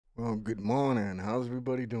Well, good morning. How's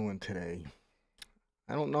everybody doing today?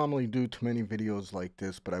 I don't normally do too many videos like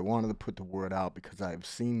this, but I wanted to put the word out because I've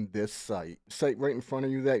seen this site right in front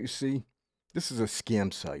of you that you see. This is a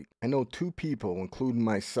scam site. I know two people, including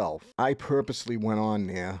myself. I purposely went on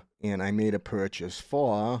there and I made a purchase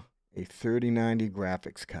for a 3090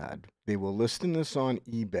 graphics card. They were listing this on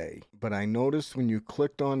eBay, but I noticed when you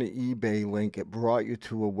clicked on the eBay link, it brought you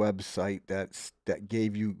to a website that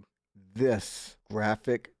gave you this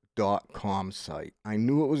graphic.com site. I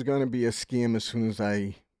knew it was going to be a scam as soon as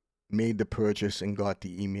I made the purchase and got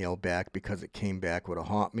the email back because it came back with a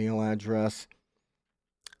Hotmail address.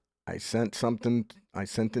 I sent an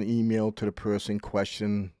email to the person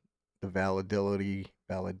questioning the validity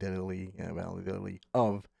of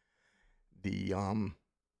the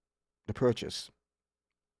purchase.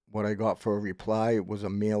 What I got for a reply was a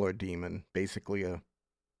mailer demon, basically a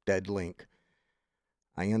dead link.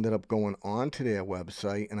 I ended up going onto their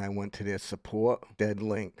website and I went to their support, dead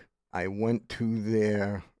link. I went to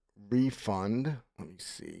their refund. Let me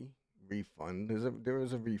see. Refund. There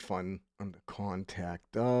is a refund under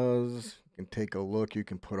contact us. You can take a look. You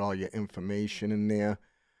can put all your information in there.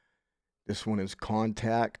 This one is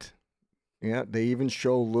contact. Yeah, they even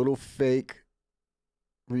show little fake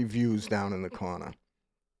reviews down in the corner.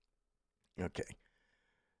 Okay.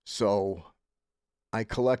 So I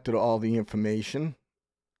collected all the information.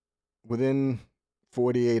 Within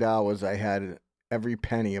 48 hours, I had every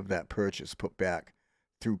penny of that purchase put back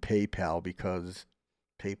through PayPal because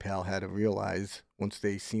PayPal had to realize, once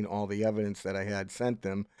they seen all the evidence that I had sent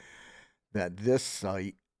them, that this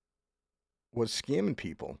site was scamming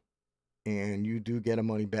people. And you do get a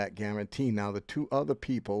money back guarantee. Now, the two other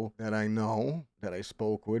people that I know that I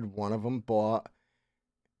spoke with, one of them bought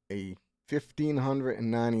a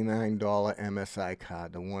 $1,599 MSI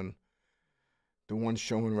card, the one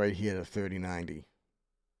showing right here, the 3090.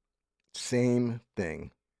 Same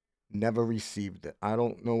thing. Never received it. I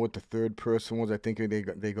don't know what the third person was. I think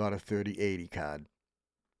they got a 3080 card.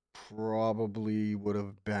 Probably would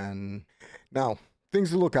have been. Now, things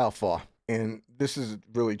to look out for. And this is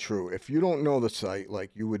really true. If you don't know the site,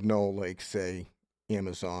 like you would know, like, say,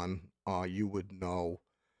 Amazon, or you would know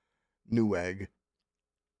Newegg.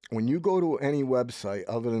 When you go to any website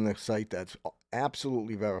other than a site that's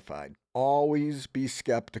absolutely verified, always be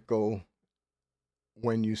skeptical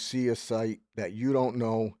when you see a site that you don't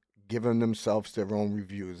know giving themselves their own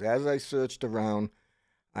reviews. As I searched around,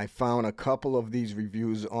 I found a couple of these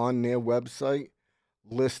reviews on their website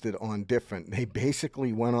listed on different. They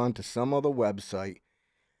basically went on to some other website,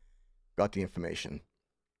 got the information,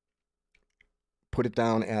 put it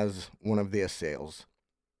down as one of their sales.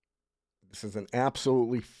 This is an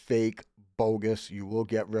absolutely fake, bogus. You will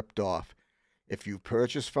get ripped off. If you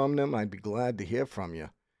purchase from them, I'd be glad to hear from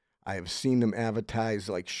you. I have seen them advertise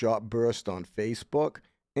like Shop Burst on Facebook,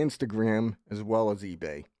 Instagram, as well as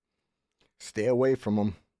eBay. Stay away from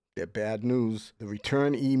them. They're bad news. The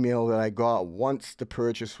return email that I got once the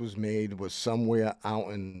purchase was made was somewhere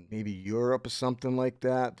out in maybe Europe or something like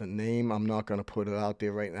that. The name, I'm not going to put it out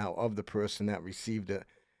there right now, of the person that received it,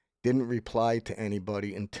 didn't reply to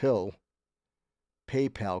anybody until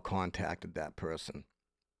PayPal contacted that person.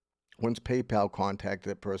 Once PayPal contacted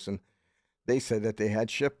that person, they said that they had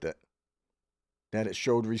shipped it, that it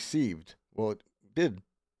showed received. Well, it did,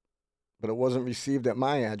 but it wasn't received at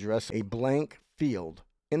my address, a blank field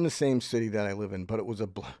in the same city that I live in, but it was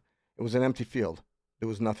an empty field. There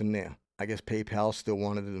was nothing there. I guess PayPal still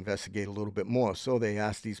wanted to investigate a little bit more, so they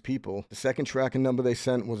asked these people. The second tracking number they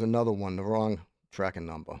sent was another one, the wrong tracking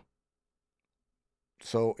number.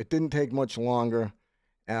 So it didn't take much longer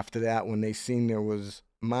after that when they seen there was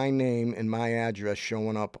my name and my address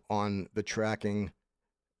showing up on the tracking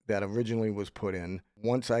that originally was put in.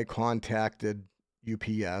 Once I contacted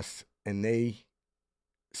UPS and they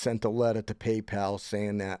sent a letter to PayPal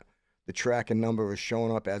saying that the tracking number is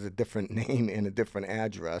showing up as a different name and a different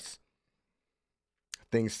address,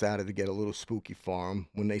 things started to get a little spooky for them.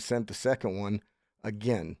 When they sent the second one,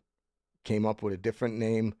 again, came up with a different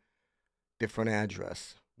name, different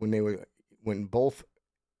address. When both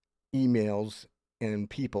emails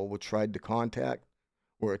and people were tried to contact,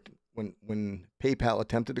 or when PayPal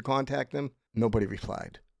attempted to contact them, nobody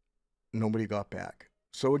replied. Nobody got back.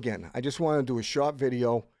 So again, I just want to do a short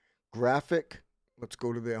video. Graphic, let's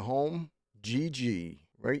go to their home. GG,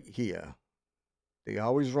 right here. They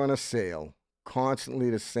always run a sale.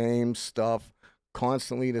 Constantly the same stuff.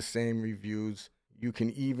 Constantly the same reviews. You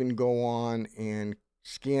can even go on and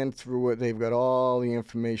scan through it. They've got all the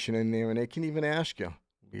information in there, and they can even ask you,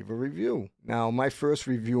 leave a review. Now, my first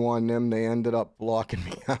review on them, they ended up blocking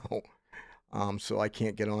me out. So I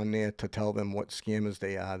can't get on there to tell them what scammers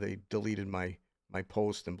they are. They deleted my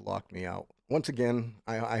post and blocked me out. Once again,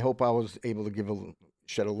 I hope I was able to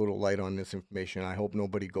shed a little light on this information. I hope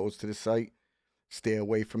nobody goes to the site. Stay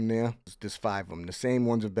away from there. There's 5 of them. The same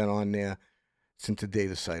ones have been on there since the day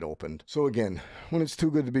the site opened. So again, when it's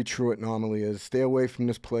too good to be true, it normally is. Stay away from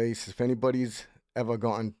this place. If anybody's ever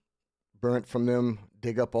gotten burnt from them,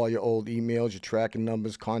 dig up all your old emails, your tracking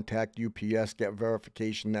numbers, contact UPS, get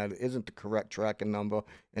verification that it isn't the correct tracking number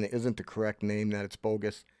and it isn't the correct name, that it's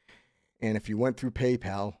bogus. And if you went through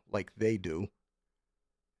PayPal like they do,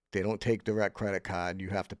 they don't take direct credit card. You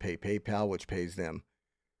have to pay PayPal, which pays them.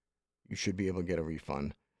 You should be able to get a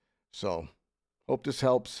refund. So, hope this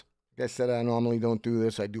helps. Like I said, I normally don't do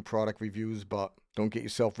this. I do product reviews, but don't get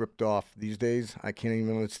yourself ripped off. These days, I can't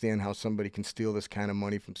even understand how somebody can steal this kind of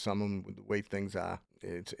money from someone with the way things are.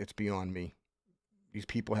 It's beyond me. These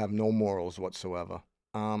people have no morals whatsoever.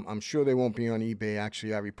 I'm sure they won't be on eBay.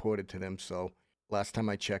 Actually, I reported to them, so last time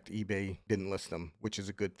I checked, eBay didn't list them, which is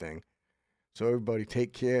a good thing. So everybody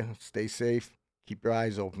take care, stay safe, keep your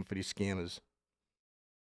eyes open for these scammers.